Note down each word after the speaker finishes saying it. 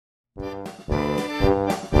Hi,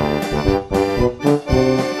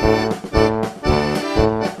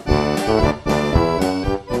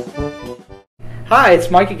 it's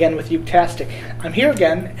Mike again with Utastic. I'm here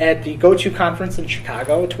again at the GOTO conference in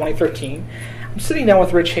Chicago 2013. I'm sitting down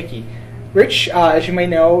with Rich Hickey. Rich, as you may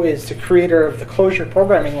know, is the creator of the Clojure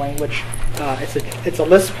programming language. It's a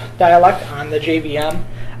Lisp dialect on the JVM.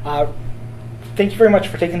 Thank you very much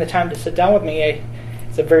for taking the time to sit down with me.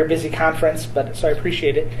 It's a very busy conference, so I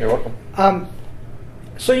appreciate it. You're welcome.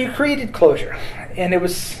 So you created Clojure, and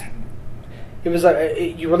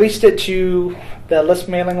you released it to the Lisp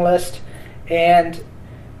mailing list, and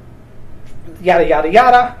yada yada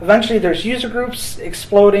yada. Eventually, there's user groups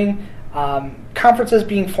exploding, conferences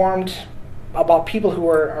being formed about people who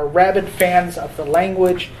are rabid fans of the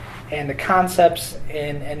language and the concepts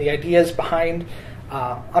and the ideas behind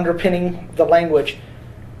underpinning the language.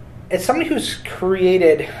 As somebody who's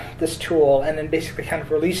created this tool and then basically kind of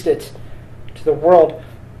released it to the world,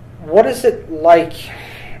 what is it like,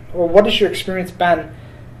 or what has your experience been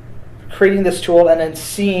creating this tool and then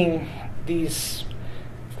seeing these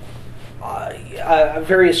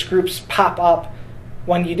various groups pop up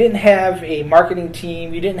when you didn't have a marketing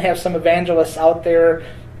team, you didn't have some evangelists out there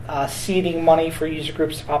seeding money for user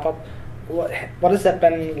groups to pop up? What has that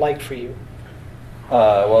been like for you?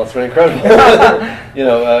 Well, it's been incredible.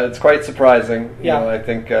 It's quite surprising. Yeah. I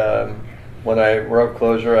think when I wrote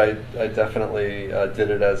Clojure, I definitely did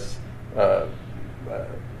it as a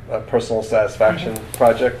personal satisfaction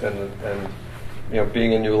project, and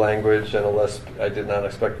being a new language and a Lisp, I did not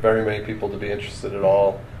expect very many people to be interested at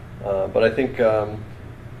all. But I think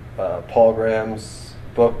Paul Graham's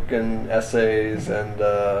book and essays and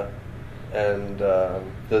the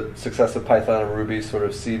success of Python and Ruby sort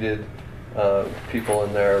of seeded people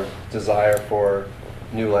in their desire for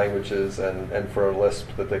new languages and for a Lisp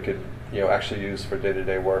that they could actually use for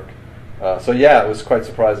day-to-day work. So yeah, it was quite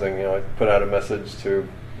surprising. I put out a message to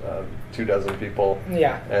 24 people,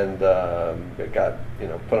 and it got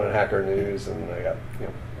put on Hacker News, and I got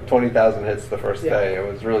 20,000 hits the first day. It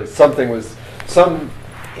was really some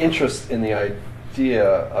interest in the idea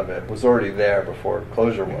of it was already there before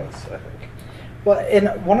Clojure was, I think. Well,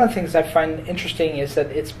 and one of the things I find interesting is that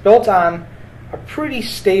it's built on a pretty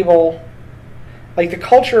stable, like the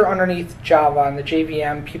culture underneath Java and the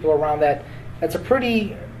JVM, people around that, that's a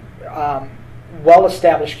pretty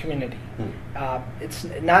well-established community. It's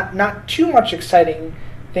not too much exciting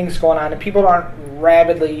things going on, and people aren't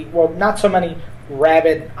not so many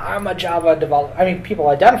rabid, I'm a Java developer. I mean, people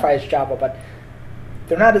identify as Java, but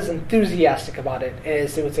they're not as enthusiastic about it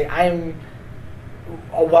as they would say, I'm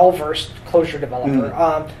a well-versed Clojure developer,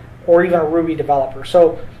 or even a Ruby developer.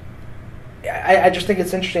 So I just think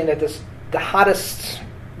it's interesting that the hottest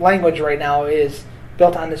language right now is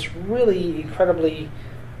built on this really incredibly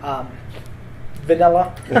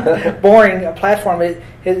vanilla, boring platform.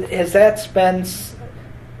 Has that been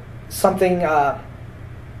something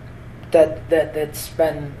that's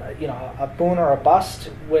been a boon or a bust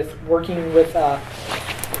with working with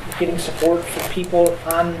getting support for people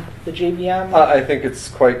on the JVM? I think it's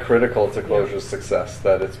quite critical to Clojure's success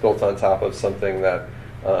that it's built on top of something that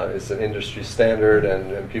is an industry standard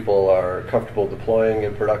and people are comfortable deploying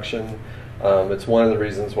in production. It's one of the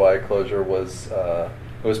reasons why Clojure it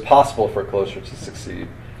was possible for Clojure to succeed,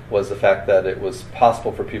 was the fact that it was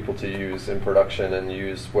possible for people to use in production and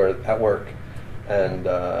use at work. And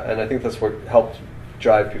I think that's what helped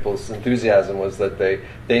drive people's enthusiasm, was that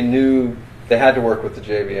they knew they had to work with the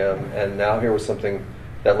JVM, and now here was something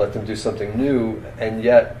that let them do something new and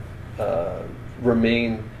yet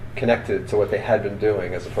remain connected to what they had been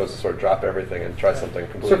doing, as opposed to sort of drop everything and try something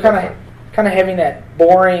completely different. Kind of having that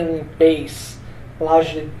boring base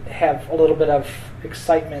allows you to have a little bit of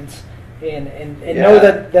excitement and know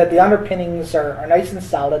that the underpinnings are nice and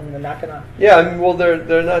solid, and they're not going to. Yeah, I mean, well,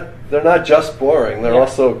 they're not just boring. They're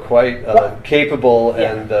also quite capable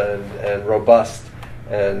and robust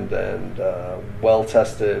and well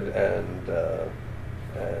tested,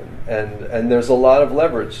 and there's a lot of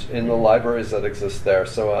leverage in the libraries that exist there.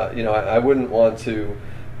 So I wouldn't want to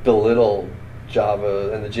belittle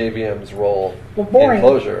Java and the JVM's role in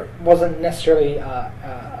Clojure. Wasn't necessarily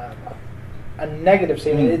a negative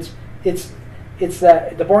statement. It's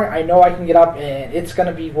that the boring. I know I can get up and it's going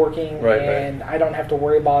to be working, and I don't have to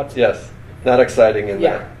worry about. Yes, not exciting in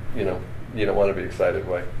that you don't want to be excited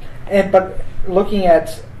way. But looking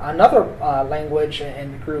at another language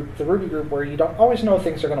and group, the Ruby group, where you don't always know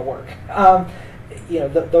things are going to work.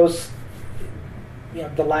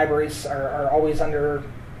 The libraries are always under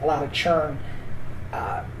a lot of churn.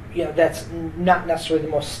 That's not necessarily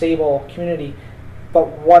the most stable community. But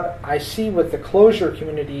what I see with the Clojure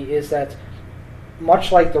community is that,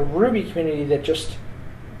 much like the Ruby community that just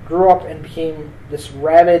grew up and became this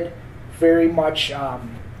rabid, very much,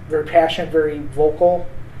 very passionate, very vocal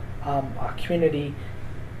community,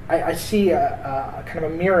 I see a kind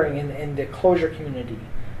of a mirroring in the Clojure community,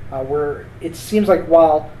 where it seems like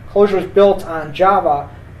while Clojure is built on Java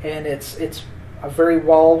and it's a very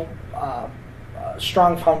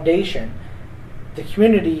strong foundation, the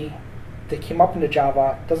community that came up into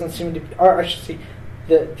Java doesn't seem to be, or I should say,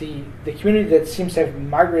 the community that seems to have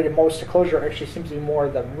migrated most to Clojure actually seems to be more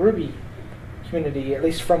the Ruby community, at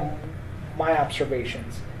least from my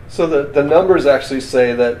observations. So the numbers actually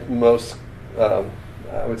say that most,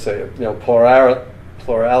 I would say,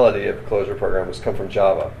 plurality of Clojure programmers come from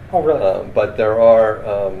Java. Oh, really? But there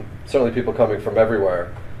are certainly people coming from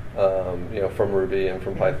everywhere, from Ruby and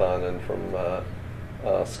from Python and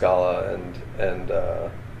from Scala and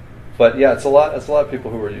but yeah, it's a lot of people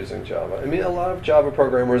who are using Java. I mean, a lot of Java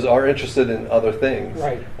programmers are interested in other things,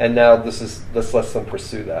 right? And now this lets them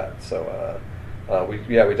pursue that. So we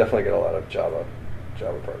definitely get a lot of Java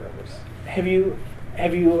programmers. Have you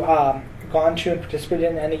gone to and participated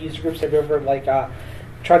in any user groups? Have you ever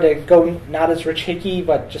tried to go not as Rich Hickey,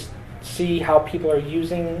 but just see how people are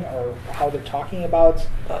using or how they're talking about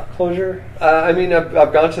Clojure? I mean,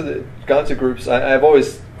 I've gone to groups. I've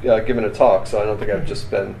always given a talk, so I don't think I've just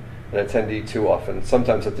been an attendee too often.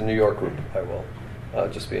 Sometimes at the New York group, I will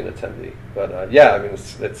just be an attendee. But I mean,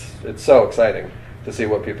 it's so exciting to see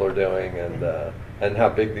what people are doing and how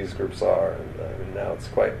big these groups are. And I mean, now it's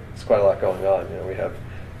quite a lot going on. We have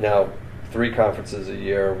now 3 conferences a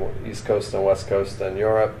year, East Coast and West Coast and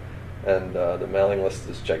Europe, and the mailing list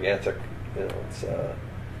is gigantic. It's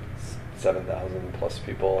 7,000 plus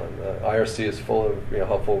people, and IRC is full of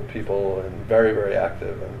helpful people and very, very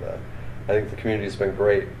active. And I think the community has been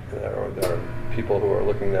great. There are people who are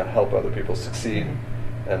looking to help other people succeed,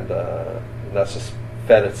 and that's just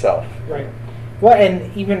fed itself. Right. Well,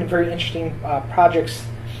 and even very interesting projects.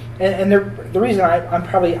 And the reason I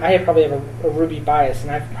probably have a Ruby bias,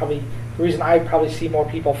 and the reason I probably see more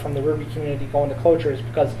people from the Ruby community going to Clojure is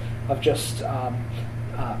because of just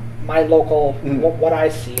my local what I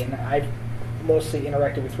see, and I've mostly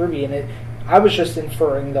interacted with Ruby, and I was just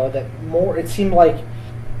inferring though that it seemed like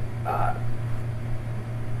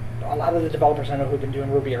a lot of the developers I know who've been doing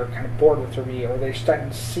Ruby are kind of bored with Ruby, or they're starting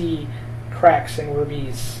to see cracks in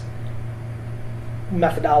Ruby's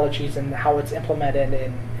methodologies and how it's implemented,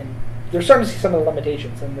 and they're starting to see some of the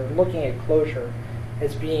limitations, and they're looking at Clojure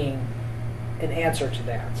as being an answer to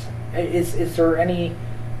that. Is there any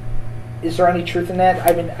truth in that?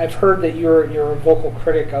 I mean, I've heard that you're a vocal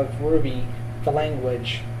critic of Ruby, the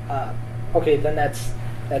language. Okay, then that's.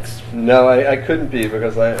 No, I couldn't be,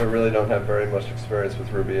 because I really don't have very much experience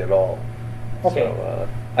with Ruby at all. Okay. So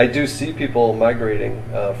I do see people migrating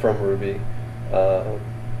from Ruby,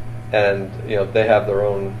 and they have their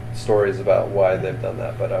own stories about why they've done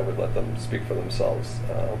that, but I would let them speak for themselves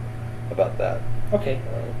about that. Okay.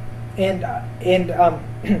 And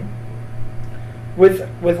with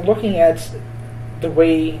looking at the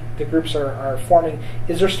way the groups are forming,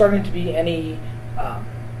 is there starting to be any?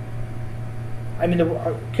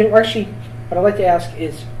 Actually, what I'd like to ask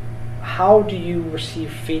is, how do you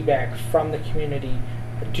receive feedback from the community?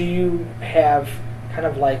 Do you have kind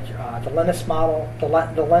of like the Linux model, the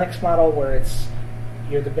Linux model, where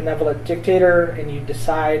you're the benevolent dictator and you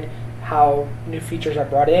decide how new features are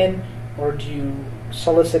brought in, or do you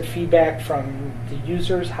solicit feedback from the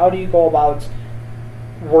users? How do you go about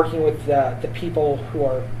working with the people who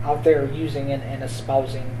are out there using and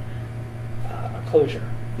espousing Clojure?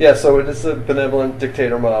 Yeah, so it is a benevolent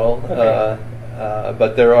dictator model, Okay.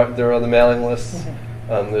 But there are the mailing lists.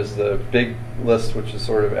 There's the big list, which is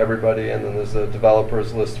sort of everybody, and then there's the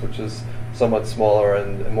developers list, which is somewhat smaller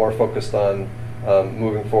and more focused on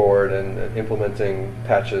moving forward and implementing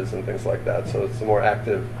patches and things like that. So it's a more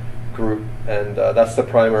active group, and that's the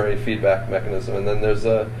primary feedback mechanism. And then there's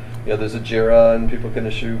a Jira, and people can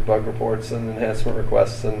issue bug reports and enhancement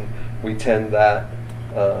requests, and we tend that.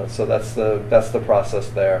 So that's the process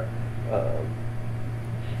there.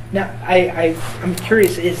 Now, I'm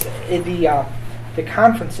curious. Is the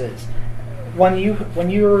conferences when you're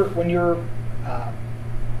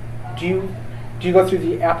do you go through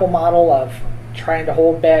the Apple model of trying to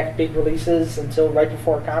hold back big releases until right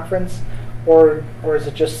before a conference, or is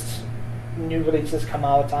it just new releases come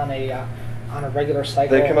out on a regular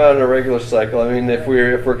cycle? They come out in a regular cycle. I mean, if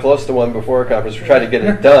we're close to one before a conference, we try to get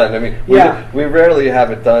it done. I mean, we rarely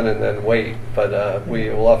have it done and then wait, but we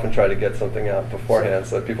will often try to get something out beforehand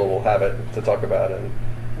so that people will have it to talk about and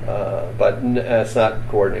it's not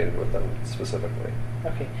coordinated with them specifically.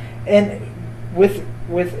 Okay, and with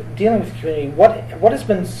dealing with the community, what has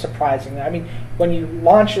been surprising? I mean, when you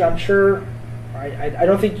launch it, I'm sure I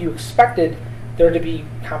don't think you expected there to be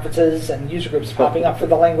conferences and user groups popping up for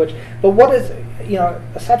the language. But what is,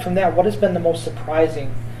 aside from that, what has been the most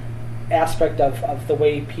surprising aspect of the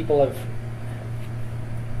way people have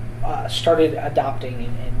started adopting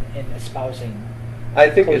and espousing? I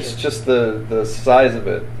think Clojure? It's just the size of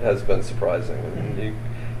it has been surprising.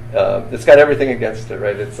 Mm-hmm. It's got everything against it,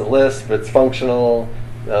 right? It's a Lisp, it's functional,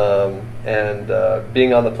 and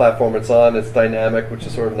being on the platform it's on, it's dynamic, which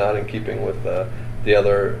is sort of not in keeping with the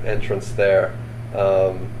other entrants there.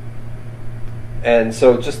 And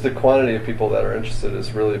so just the quantity of people that are interested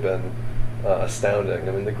has really been astounding.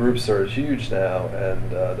 I mean, the groups are huge now,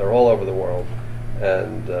 and they're all over the world.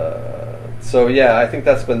 And so, yeah, I think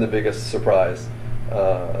that's been the biggest surprise.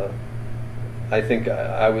 I think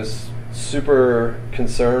I was super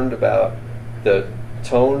concerned about the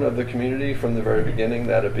tone of the community from the very beginning,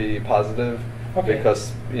 that it'd be positive,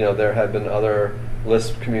 because there had been other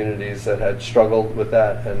Lisp communities that had struggled with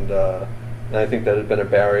that, and I think that had been a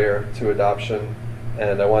barrier to adoption,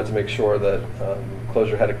 and I wanted to make sure that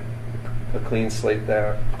Clojure had a clean slate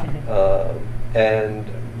there. Mm-hmm. And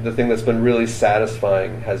the thing that's been really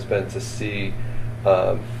satisfying has been to see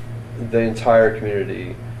the entire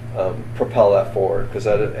community propel that forward, because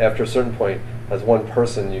after a certain point, as one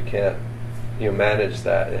person, you can't manage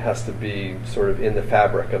that. It has to be sort of in the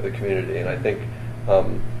fabric of the community, and I think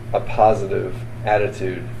a positive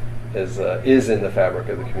attitude is in the fabric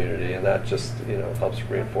of the community, and that just helps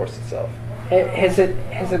reinforce itself. Has it,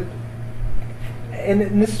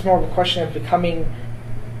 and this is more of a question of becoming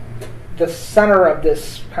the center of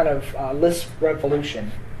this kind of Lisp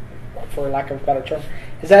revolution, for lack of a better term.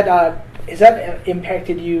 Has that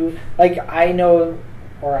impacted you? Like, I know,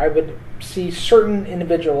 or I would see certain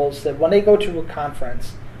individuals that when they go to a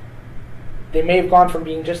conference, they may have gone from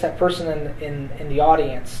being just that person in the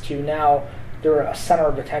audience to now they're a center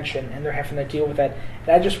of attention and they're having to deal with that.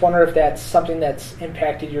 And I just wonder if that's something that's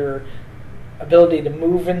impacted your ability to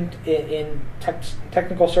move in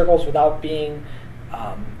technical circles without being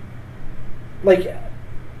like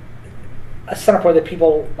a center point that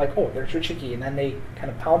people like, oh, there's Rich Hickey, and then they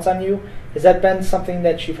kind of pounce on you. Has that been something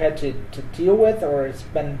that you've had to deal with, or has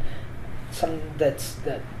it been something that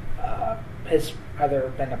has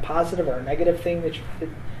either been a positive or a negative thing that you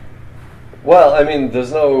did? Well, I mean,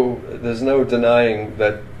 there's no denying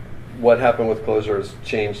that what happened with Clojure has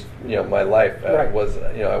changed, my life. Right.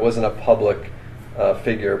 I wasn't a public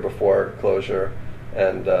figure before Clojure,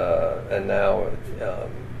 and now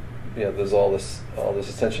there's all this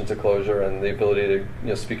attention to Clojure and the ability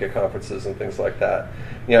to speak at conferences and things like that.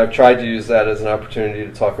 I've tried to use that as an opportunity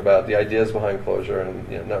to talk about the ideas behind Clojure, and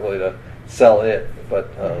not really to sell it,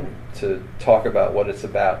 but to talk about what it's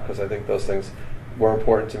about, because I think those things were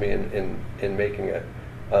important to me in making it.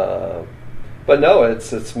 But no,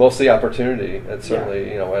 it's mostly opportunity, and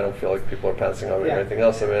certainly I don't feel like people are pouncing on me or anything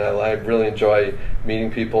else. I mean, I really enjoy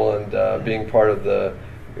meeting people, and being part of the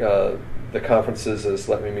conferences has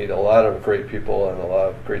let me meet a lot of great people and a lot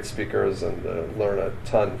of great speakers, and learn a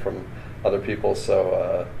ton from other people.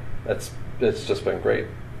 So it's just been great.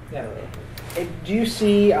 Yeah. Do you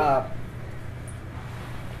see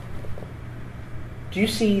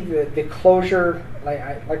the Clojure, like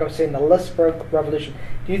I was saying, the Lisp revolution?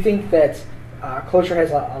 Do you think that Clojure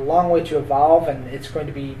has a long way to evolve, and it's going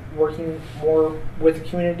to be working more with the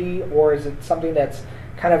community, or is it something that's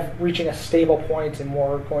kind of reaching a stable point and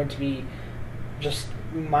more going to be just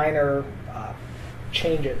minor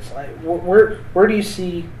changes? Like, where do you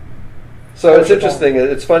see? So it's interesting.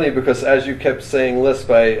 It's funny because as you kept saying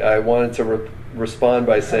Lisp, I wanted to respond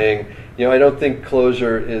by saying, I don't think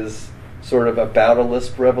Clojure is sort of about a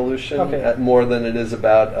Lisp revolution more than it is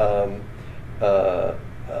about a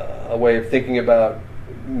way of thinking about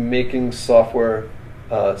making software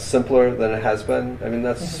simpler than it has been. I mean,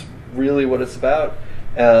 that's really what it's about.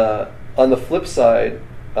 On the flip side,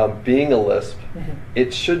 being a Lisp,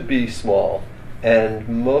 it should be small, and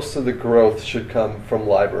most of the growth should come from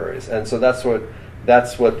libraries. And so that's what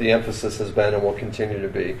the emphasis has been and will continue to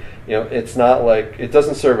be. It's not like, it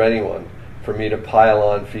doesn't serve anyone for me to pile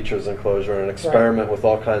on features in Clojure and experiment with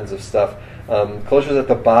all kinds of stuff. Clojure's at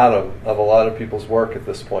the bottom of a lot of people's work at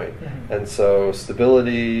this point, and so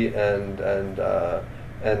stability and a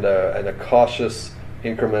cautious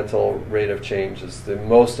incremental rate of change is the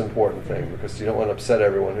most important thing, because you don't want to upset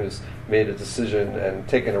everyone who's made a decision and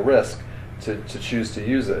taken a risk to choose to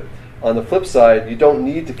use it. On the flip side, you don't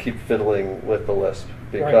need to keep fiddling with the Lisp,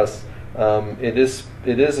 because it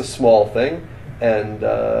is a small thing, and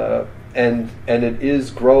it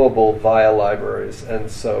is growable via libraries,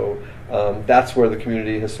 and so that's where the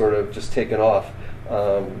community has sort of just taken off.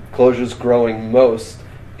 Clojure's growing most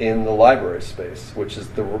in the library space, which is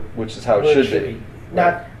how it should be.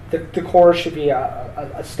 Not the core should be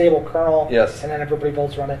a stable kernel, yes, and then everybody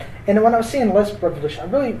builds around it. And when I was seeing Lisp revolution, I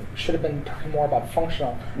really should have been talking more about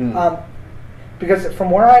functional, because from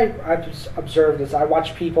where I've observed is I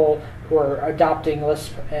watch people who are adopting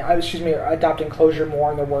Lisp, adopting Clojure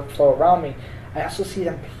more in their workflow around me. I also see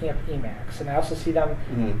them picking up Emacs, and I also see them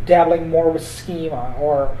dabbling more with schema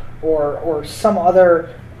or some other.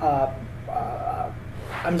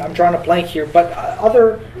 I'm drawing a blank here, but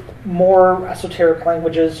other more esoteric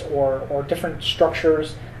languages or different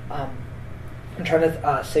structures. I'm trying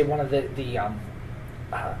to say one of the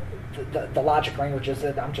logic languages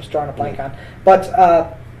that I'm just drawing a blank on,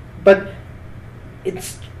 but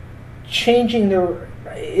it's changing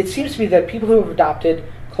it seems to be that people who have adopted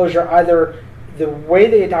Clojure, either the way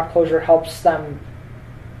they adopt Clojure helps them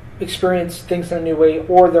experience things in a new way,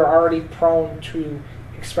 or they're already prone to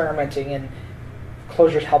experimenting, and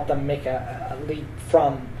Clojure's help them make a leap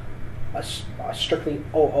from a strictly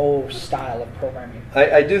OO style of programming.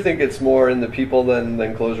 I do think it's more in the people than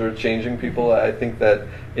Clojure changing people. I think that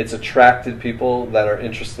it's attracted people that are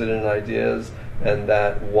interested in ideas and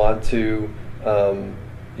that want to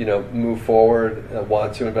move forward,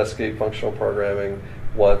 want to investigate functional programming,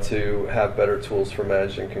 want to have better tools for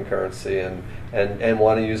managing concurrency, and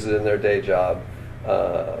want to use it in their day job.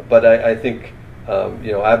 But I think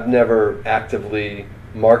I've never actively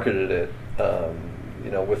marketed it,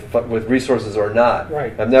 with resources or not.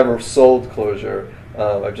 Right. I've never sold Clojure.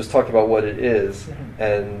 I've just talked about what it is,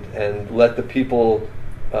 and let the people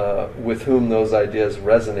with whom those ideas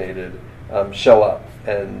resonated show up,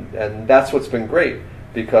 and that's what's been great,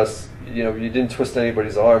 because you didn't twist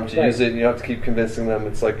anybody's arm to use it. You don't have to keep convincing them.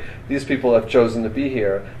 It's like, these people have chosen to be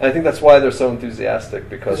here, and I think that's why they're so enthusiastic,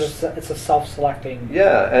 because it's a self-selecting.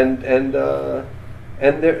 Yeah, and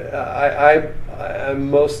I'm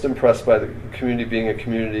most impressed by the community being a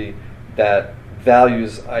community that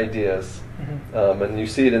values ideas, and you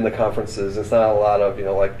see it in the conferences. It's not a lot of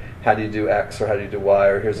like, how do you do X or how do you do Y,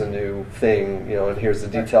 or here's a new thing, and here's the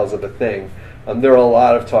details of a thing. There are a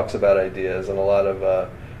lot of talks about ideas and a lot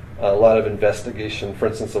of investigation, for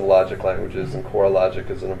instance, of logic languages, and core logic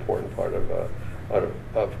is an important part of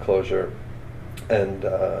Clojure,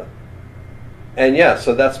 and yeah,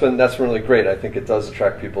 so that's been really great. I think it does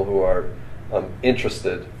attract people who are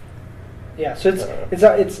interested. Yeah, so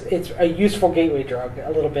it's a useful gateway drug,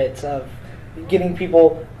 a little bit of getting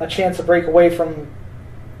people a chance to break away from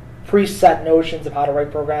preset notions of how to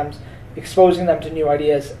write programs, exposing them to new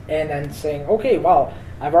ideas, and then saying, okay, wow,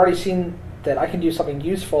 I've already seen that I can do something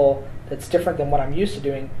useful that's different than what I'm used to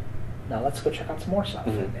doing. Now let's go check out some more stuff.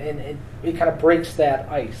 And it kind of breaks that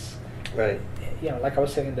ice. Right. Like I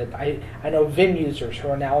was saying, that I know Vim users who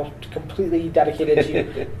are now completely dedicated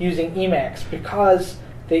to using Emacs because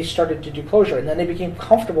they started to do Clojure, and then they became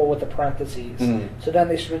comfortable with the parentheses. So then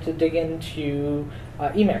they started to dig into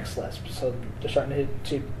Emacs Lisp. So they're starting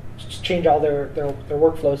to change all their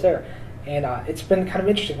workflows there. And it's been kind of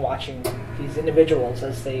interesting watching these individuals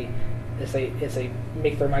as they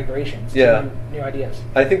make their migrations to new ideas.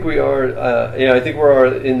 I think we are. I think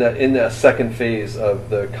we're in that second phase of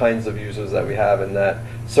the kinds of users that we have, and that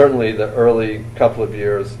certainly the early couple of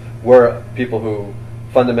years were people who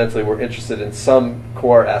fundamentally were interested in some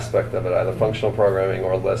core aspect of it, either functional programming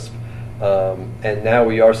or Lisp. And now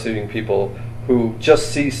we are seeing people who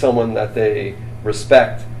just see someone that they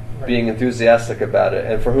respect being enthusiastic about it,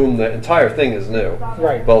 and for whom the entire thing is new.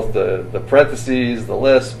 Right. Both the parentheses, the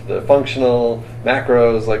Lisp, the functional,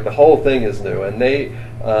 macros, like the whole thing is new, and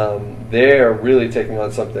they're really taking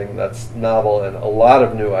on something that's novel and a lot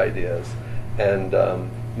of new ideas. And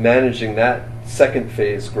managing that second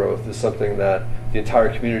phase growth is something that the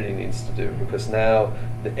entire community needs to do, because now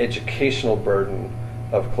the educational burden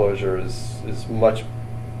of Clojure is much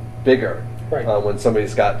bigger. Right. When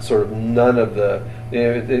somebody's got sort of none of the,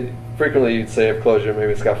 frequently you'd say of Clojure,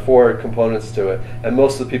 maybe it's got 4 components to it, and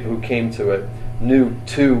most of the people who came to it knew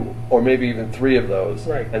 2 or maybe even 3 of those.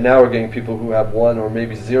 Right. And now we're getting people who have 1 or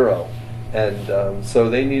maybe 0, and so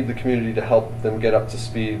they need the community to help them get up to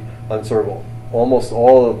speed on sort of almost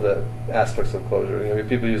all of the aspects of Clojure.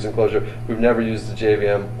 People using Clojure who've never used a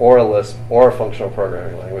JVM or a Lisp or a functional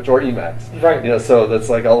programming language or Emacs. Right. So that's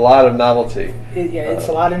like a lot of novelty. It's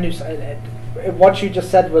a lot of new. What you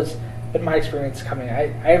just said was, in my experience coming, I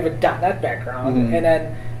have a .NET background, and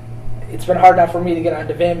then it's been hard enough for me to get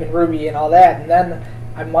onto Vim and Ruby and all that, and then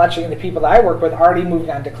I'm watching the people that I work with already moving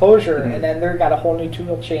on to Clojure, and then they've got a whole new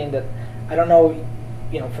tool chain that I don't know,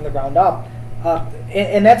 from the ground up.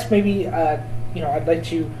 And that's maybe, I'd like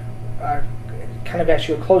to kind of ask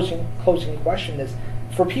you a closing question is,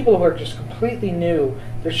 for people who are just completely new,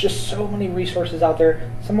 there's just so many resources out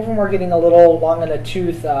there. Some of them are getting a little long in the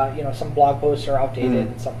tooth. Some blog posts are outdated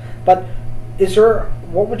and stuff. But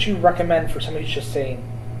what would you recommend for somebody who's just saying,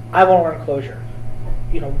 I want to learn Clojure?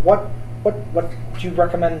 What do you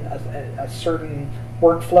recommend a certain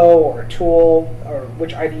workflow or a tool, or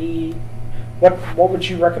which IDE? What would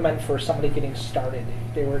you recommend for somebody getting started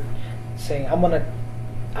if they were saying, I'm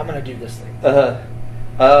gonna do this thing?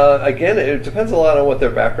 Again, it depends a lot on what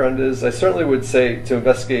their background is. I certainly would say to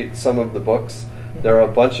investigate some of the books. There are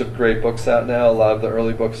a bunch of great books out now. A lot of the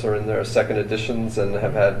early books are in their second editions and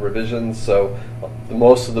have had revisions, so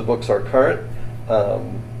most of the books are current.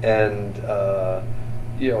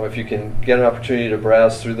 If you can get an opportunity to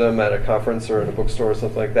browse through them at a conference or in a bookstore or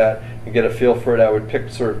something like that, and get a feel for it, I would pick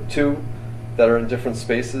sort of two that are in different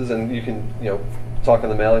spaces, and you can talk on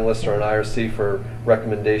the mailing list or an IRC for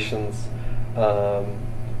recommendations.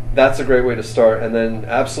 That's a great way to start, and then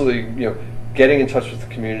absolutely getting in touch with the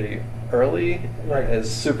community early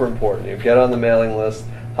is super important. You get on the mailing list,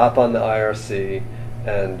 hop on the IRC,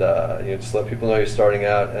 and just let people know you're starting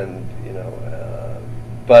out, and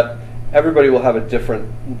but everybody will have a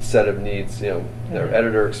different set of needs. Their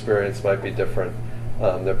editor experience might be different,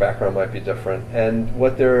 their background might be different, and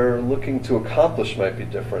what they're looking to accomplish might be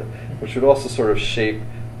different, which would also sort of shape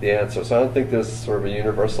the answer. So I don't think there's sort of a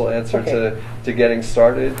universal answer to getting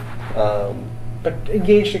started. But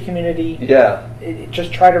engage the community. Yeah.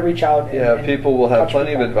 Just try to reach out. And people will have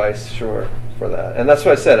plenty of advice, sure, for that. And that's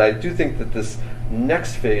what I said. I do think that this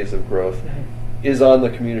next phase of growth is on the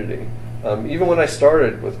community. Even when I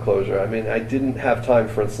started with Clojure, I didn't have time,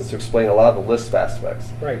 for instance, to explain a lot of the Lisp aspects.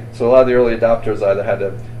 Right. So a lot of the early adopters either had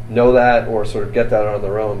to know that or sort of get that on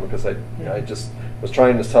their own, because I just was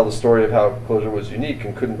trying to tell the story of how Clojure was unique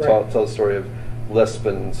and couldn't tell the story of Lisp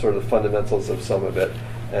and sort of the fundamentals of some of it.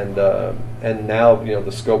 And now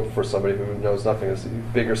the scope for somebody who knows nothing is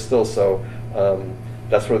bigger still. So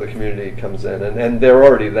that's where the community comes in, and they're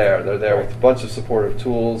already there. They're there with a bunch of supportive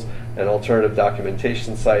tools and alternative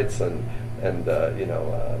documentation sites and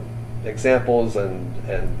examples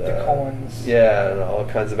and the Collins. And all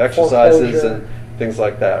kinds of exercises and things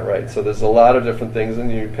like that. Right. So there's a lot of different things,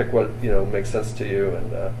 and you pick what makes sense to you.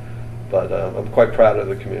 And but I'm quite proud of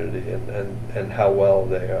the community and how well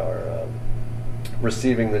they are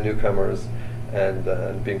receiving the newcomers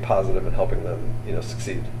and being positive and helping them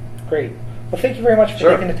succeed. Great. Well, thank you very much for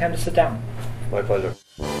taking the time to sit down. My pleasure.